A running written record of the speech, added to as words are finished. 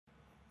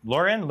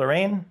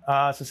Lorraine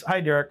says, hi,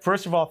 Derek.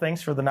 First of all,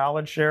 thanks for the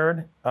knowledge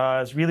shared.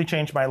 It's really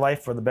changed my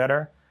life for the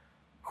better.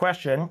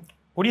 Question,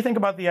 what do you think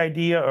about the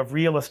idea of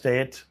real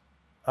estate,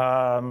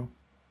 the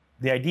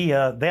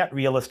idea that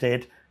real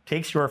estate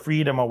takes your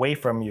freedom away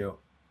from you?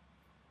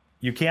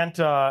 You can't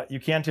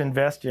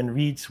invest in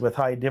REITs with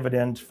high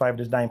dividend, 5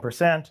 to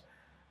 9%,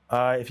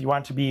 if you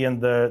want to be in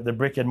the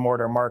brick and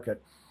mortar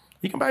market.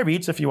 You can buy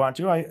REITs if you want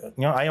to.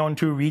 I own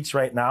 2 REITs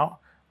right now.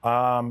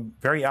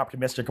 Very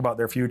optimistic about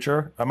their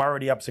future. I'm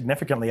already up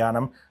significantly on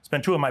them. It's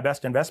been 2 of my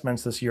best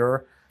investments this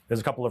year.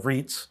 There's a couple of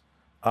REITs.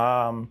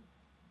 One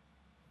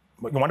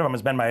of them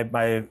has been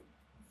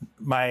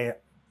my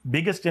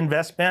biggest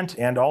investment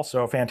and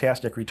also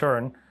fantastic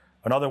return.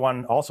 Another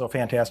one also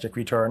fantastic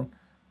return.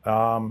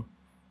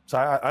 So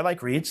I like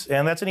REITs,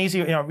 and that's an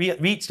easy,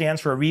 REIT stands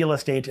for Real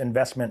Estate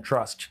Investment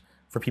Trust,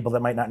 for people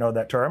that might not know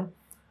that term.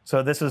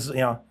 So this is,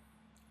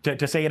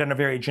 to say it in a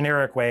very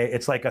generic way,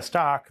 it's like a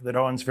stock that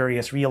owns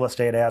various real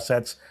estate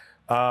assets.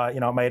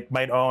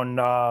 Might own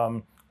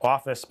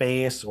office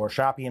space or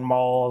shopping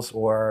malls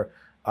or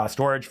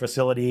storage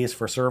facilities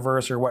for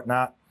servers or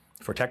whatnot,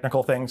 for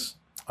technical things.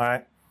 All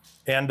right,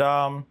 and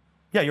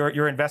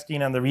you're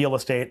investing in the real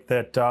estate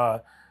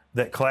that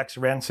collects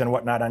rents and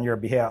whatnot on your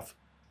behalf,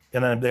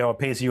 and then they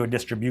pays you a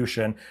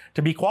distribution.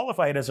 To be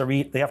qualified as a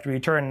REIT, they have to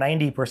return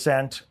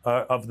 90%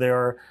 of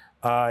their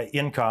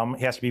income.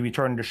 It has to be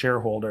returned to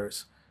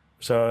shareholders.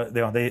 So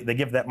they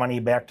give that money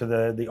back to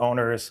the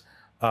owners,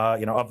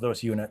 of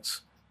those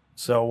units.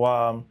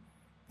 So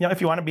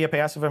if you want to be a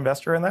passive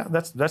investor in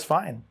that, that's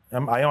fine.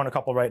 I own a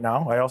couple right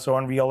now. I also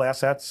own real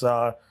assets,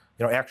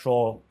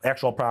 actual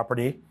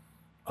property.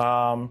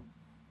 Nothing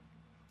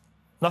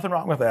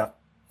wrong with that.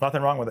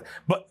 Nothing wrong with it.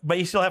 But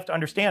you still have to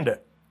understand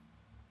it.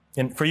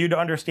 And for you to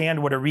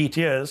understand what a REIT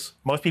is,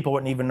 most people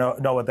wouldn't even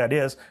know what that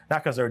is.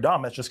 Not because they're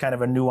dumb. It's just kind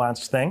of a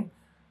nuanced thing.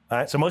 All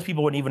right? So most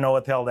people wouldn't even know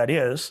what the hell that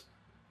is.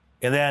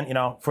 And then,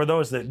 for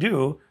those that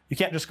do, you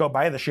can't just go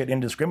buy the shit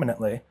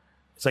indiscriminately.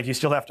 It's like you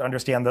still have to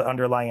understand the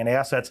underlying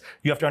assets.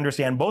 You have to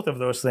understand both of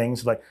those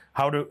things, like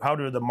how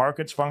do the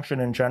markets function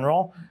in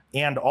general,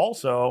 and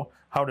also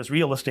how does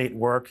real estate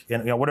work,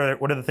 and what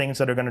are the things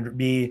that are going to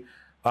be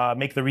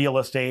make the real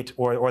estate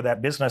or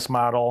that business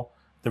model,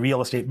 the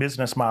real estate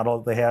business model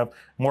that they have,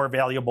 more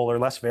valuable or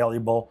less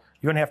valuable.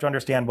 You're going to have to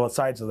understand both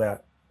sides of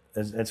that.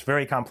 It's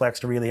very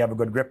complex to really have a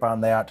good grip on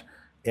that,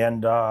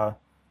 and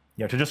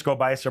to just go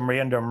buy some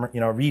random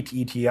REIT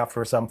ETF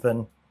or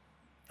something.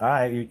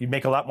 You'd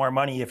make a lot more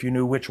money if you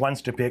knew which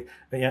ones to pick.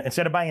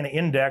 Instead of buying an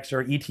index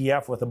or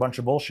ETF with a bunch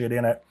of bullshit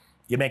in it,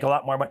 you make a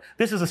lot more money.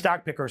 This is a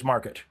stock picker's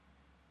market,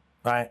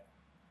 right?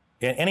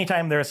 And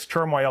anytime there's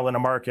turmoil in a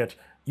market,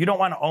 you don't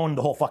want to own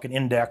the whole fucking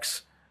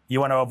index. You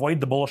want to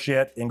avoid the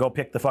bullshit and go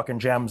pick the fucking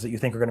gems that you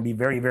think are going to be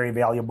very, very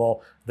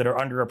valuable, that are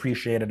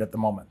underappreciated at the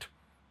moment.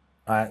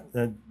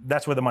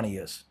 That's where the money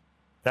is.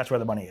 That's where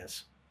the money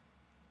is.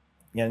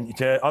 And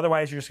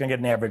otherwise, you're just going to get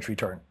an average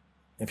return.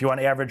 If you want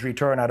average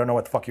return, I don't know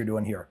what the fuck you're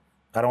doing here.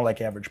 I don't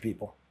like average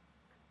people.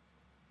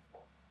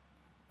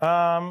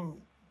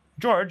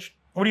 George,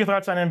 what are your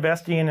thoughts on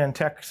investing in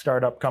tech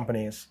startup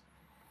companies?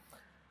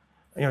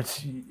 You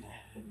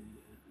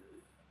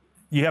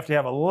have to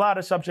have a lot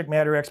of subject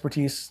matter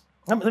expertise.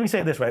 Let me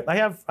say it this way. I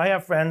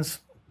have friends.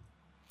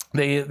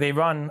 They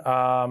run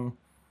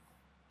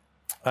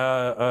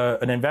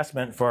an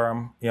investment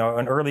firm,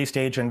 an early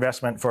stage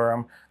investment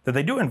firm, that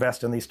they do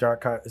invest in these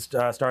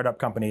startup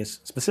companies,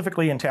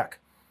 specifically in tech.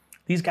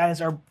 These guys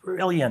are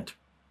brilliant.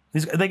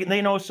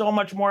 They know so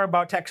much more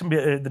about tech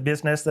the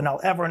business than I'll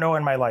ever know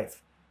in my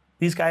life.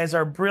 These guys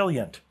are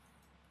brilliant.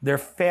 They're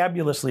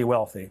fabulously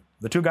wealthy.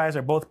 The 2 guys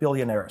are both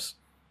billionaires.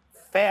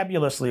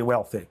 Fabulously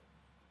wealthy.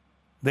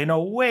 They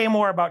know way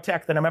more about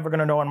tech than I'm ever going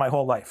to know in my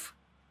whole life.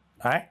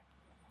 All right?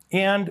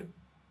 And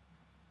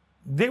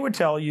they would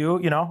tell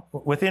you,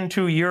 within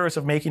 2 years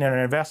of making an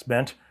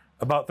investment,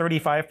 about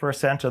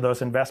 35% of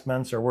those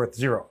investments are worth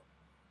 0.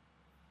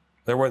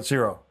 They're worth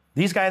 0.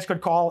 These guys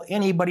could call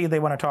anybody they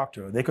want to talk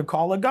to. They could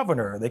call a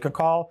governor. They could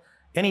call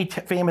any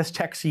famous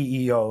tech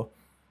CEO.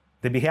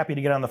 They'd be happy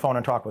to get on the phone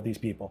and talk with these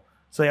people.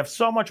 So they have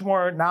so much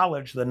more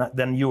knowledge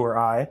than you or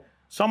I,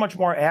 so much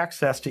more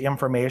access to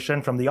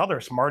information from the other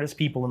smartest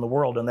people in the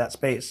world in that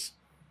space.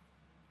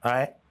 All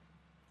right?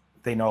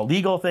 They know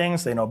legal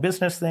things. They know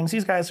business things.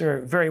 These guys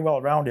are very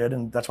well-rounded,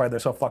 and that's why they're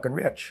so fucking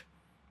rich.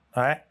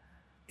 All right?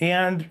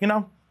 And,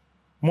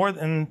 more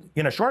than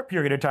in a short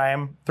period of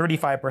time,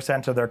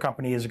 35% of their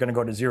companies are going to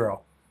go to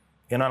 0.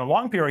 And on a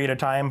long period of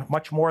time,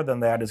 much more than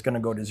that is going to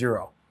go to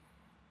 0.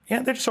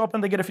 And they're just hoping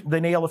they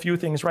nail a few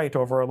things right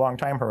over a long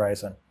time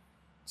horizon.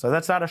 So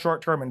that's not a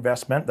short-term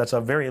investment. That's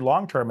a very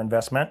long-term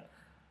investment.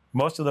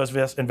 Most of those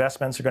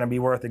investments are going to be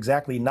worth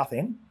exactly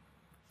nothing.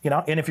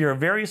 And if you're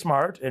very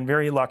smart and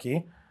very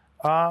lucky,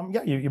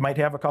 you might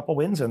have a couple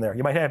wins in there.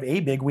 You might have a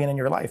big win in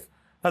your life.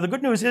 Now, the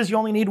good news is you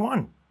only need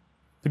one.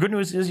 The good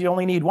news is you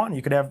only need one.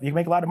 You can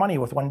make a lot of money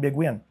with one big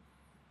win.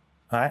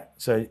 All right?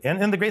 So,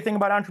 and the great thing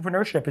about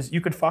entrepreneurship is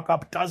you could fuck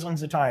up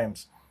dozens of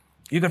times.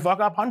 You could fuck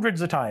up hundreds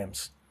of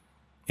times.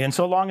 And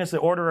so long as the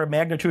order of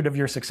magnitude of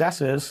your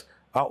successes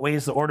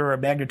outweighs the order of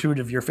magnitude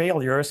of your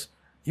failures,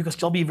 you can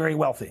still be very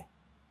wealthy.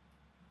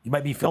 You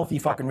might be filthy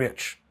fucking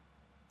rich.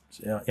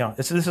 So,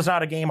 this is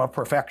not a game of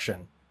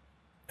perfection.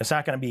 It's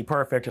not going to be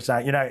perfect. It's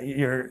not,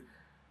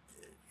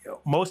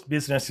 most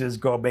businesses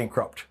go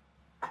bankrupt.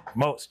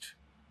 Most,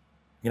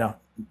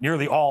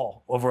 nearly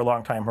all over a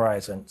long time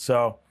horizon.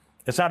 So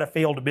it's not a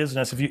failed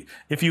business.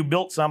 If you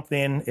built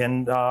something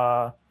and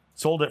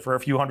sold it for a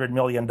few $100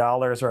 million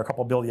or a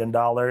couple $1 billion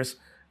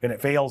and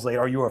it fails later,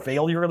 are you a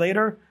failure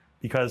later?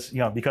 Because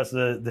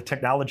the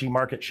technology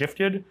market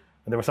shifted and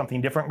there was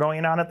something different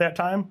going on at that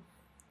time?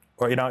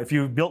 Or if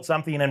you built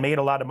something and made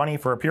a lot of money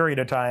for a period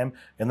of time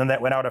and then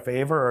that went out of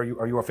favor,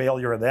 are you a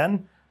failure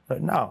then?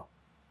 No,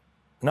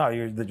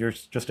 you're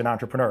just an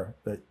entrepreneur.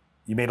 But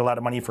you made a lot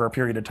of money for a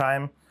period of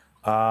time.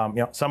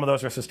 Some of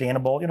those are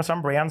sustainable.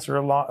 Some brands are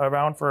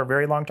around for a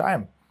very long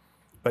time.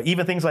 But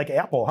even things like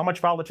Apple, how much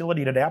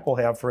volatility did Apple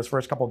have for its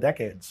first couple of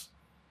decades?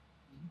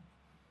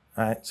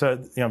 So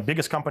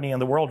biggest company in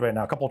the world right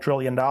now, a couple $1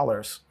 trillion.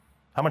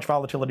 How much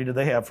volatility did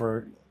they have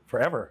for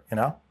forever?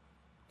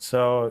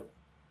 So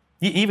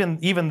even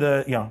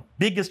the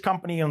biggest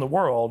company in the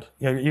world,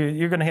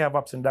 you're going to have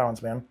ups and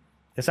downs, man.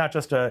 It's not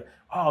just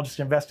I'll just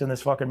invest in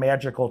this fucking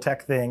magical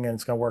tech thing and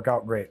it's going to work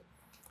out great.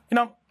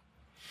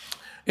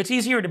 It's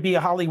easier to be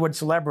a Hollywood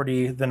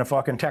celebrity than a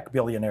fucking tech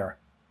billionaire.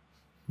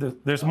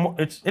 There's more.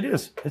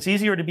 It's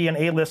easier to be an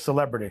A-list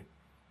celebrity.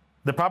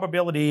 The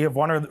probability of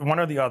one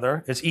or the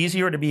other, it's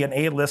easier to be an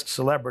A-list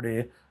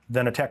celebrity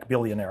than a tech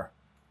billionaire.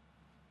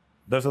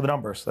 Those are the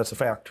numbers. That's a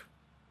fact.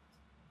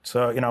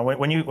 So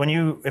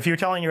if you're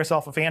telling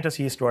yourself a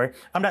fantasy story,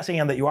 I'm not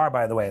saying that you are,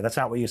 by the way. That's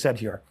not what you said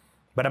here.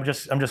 But I'm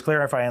just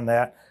clarifying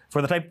that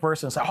for the type of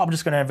person who says, I'm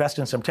just going to invest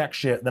in some tech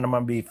shit, then I'm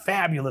going to be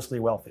fabulously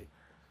wealthy.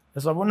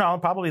 It's like, well, no,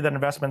 probably that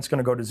investment's going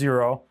to go to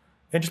zero.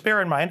 And just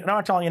bear in mind, and I'm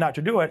not telling you not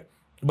to do it,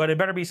 but it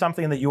better be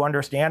something that you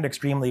understand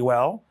extremely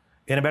well,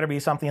 and it better be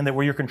something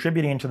where you're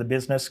contributing to the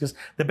business, because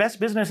the best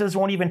businesses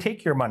won't even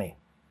take your money.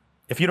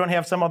 If you don't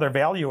have some other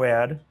value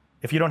add,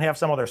 if you don't have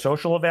some other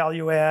social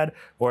value add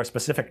or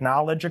specific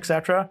knowledge,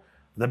 etc.,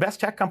 the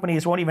best tech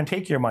companies won't even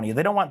take your money.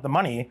 They don't want the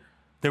money.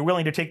 They're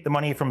willing to take the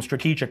money from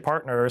strategic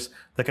partners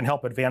that can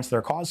help advance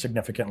their cause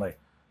significantly.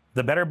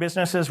 The better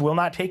businesses will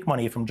not take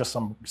money from just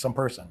some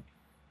person.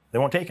 They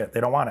won't take it. They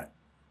don't want it.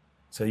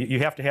 So you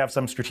have to have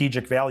some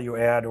strategic value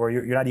add, or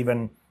they're not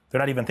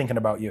even thinking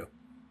about you.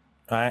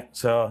 All right.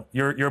 So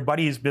your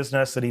buddy's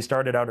business that he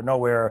started out of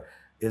nowhere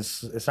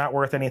it's not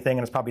worth anything,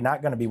 and it's probably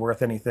not going to be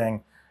worth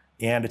anything.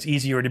 And it's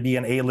easier to be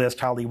an A-list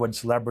Hollywood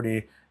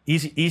celebrity.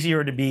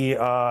 Easier to be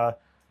a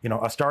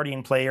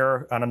starting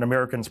player on an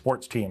American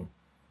sports team.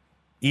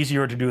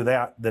 Easier to do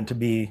that than to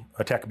be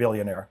a tech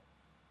billionaire.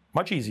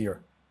 Much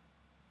easier.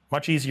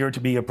 Much easier to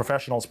be a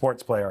professional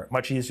sports player.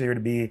 Much easier to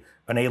be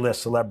an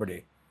A-list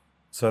celebrity.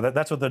 So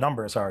that's what the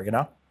numbers are,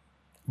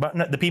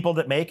 But the people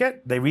that make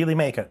it, they really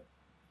make it.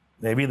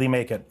 They really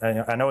make it.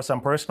 I know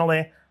some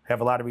personally. Have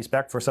a lot of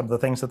respect for some of the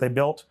things that they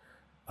built.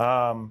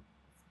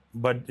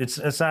 But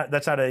that's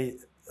not a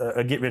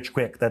get rich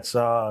quick. It's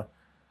a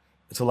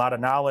lot of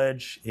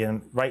knowledge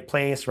in right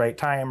place, right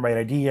time, right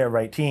idea,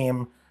 right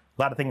team.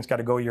 A lot of things got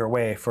to go your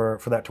way for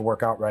that to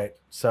work out right.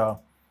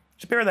 So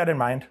just bear that in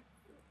mind.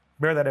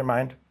 Bear that in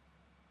mind.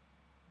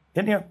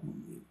 And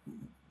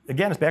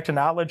again, it's back to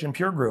knowledge and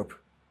peer group.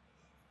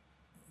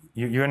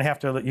 You're gonna have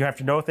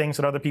to know things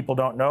that other people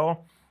don't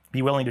know,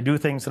 be willing to do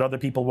things that other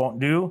people won't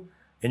do,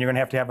 and you're gonna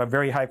have a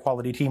very high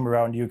quality team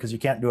around you because you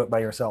can't do it by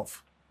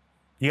yourself.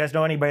 You guys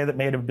know anybody that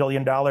made $1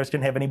 billion,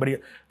 didn't have anybody,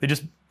 they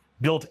just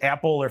built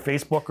Apple or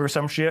Facebook or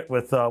some shit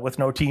with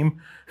no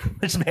team?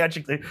 Just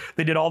magically,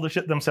 they did all the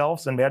shit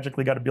themselves and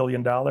magically got $1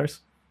 billion.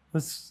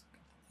 This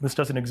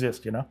doesn't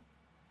exist,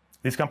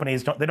 These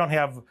companies don't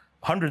have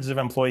hundreds of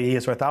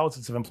employees or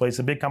thousands of employees.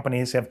 The big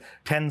companies have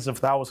tens of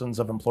thousands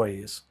of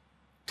employees.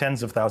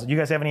 Tens of thousands. You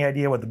guys have any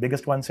idea what the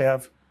biggest ones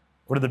have?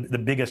 What are the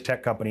biggest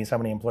tech companies? How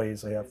many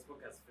employees they have?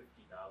 Facebook has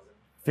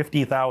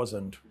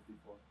 50,000. 50,000.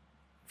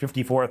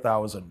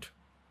 54,000.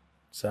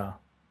 So,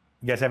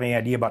 you guys have any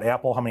idea about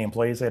Apple? How many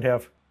employees they'd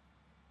have?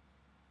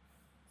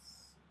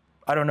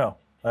 I don't know.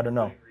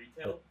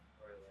 Retail?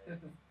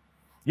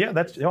 Yeah,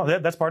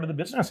 that's part of the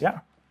business. Yeah.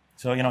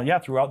 So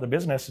throughout the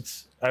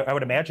business, I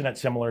would imagine it's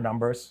similar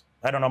numbers.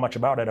 I don't know much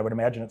about it. I would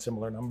imagine it's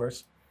similar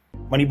numbers.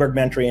 Moneyberg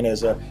Mentoring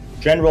is a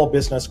general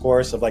business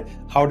course of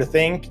how to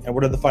think and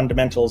what are the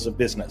fundamentals of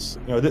business.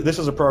 This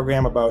is a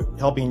program about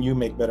helping you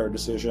make better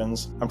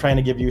decisions. I'm trying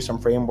to give you some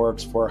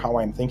frameworks for how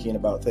I'm thinking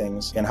about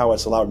things and how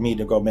it's allowed me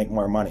to go make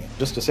more money.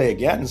 Just to say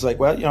again, it's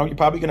you're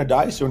probably going to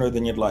die sooner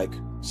than you'd like.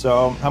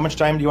 So how much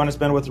time do you want to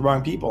spend with the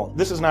wrong people?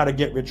 This is not a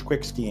get rich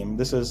quick scheme.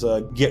 This is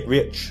a get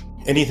rich.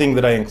 Anything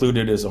that I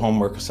included as a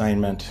homework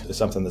assignment is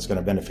something that's going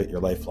to benefit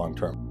your life long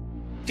term.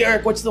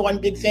 Derek, what's the one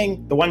big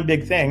thing? The one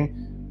big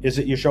thing is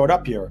that you showed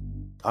up here.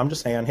 I'm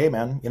just saying, hey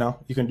man,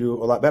 you can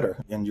do a lot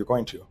better, and you're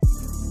going to.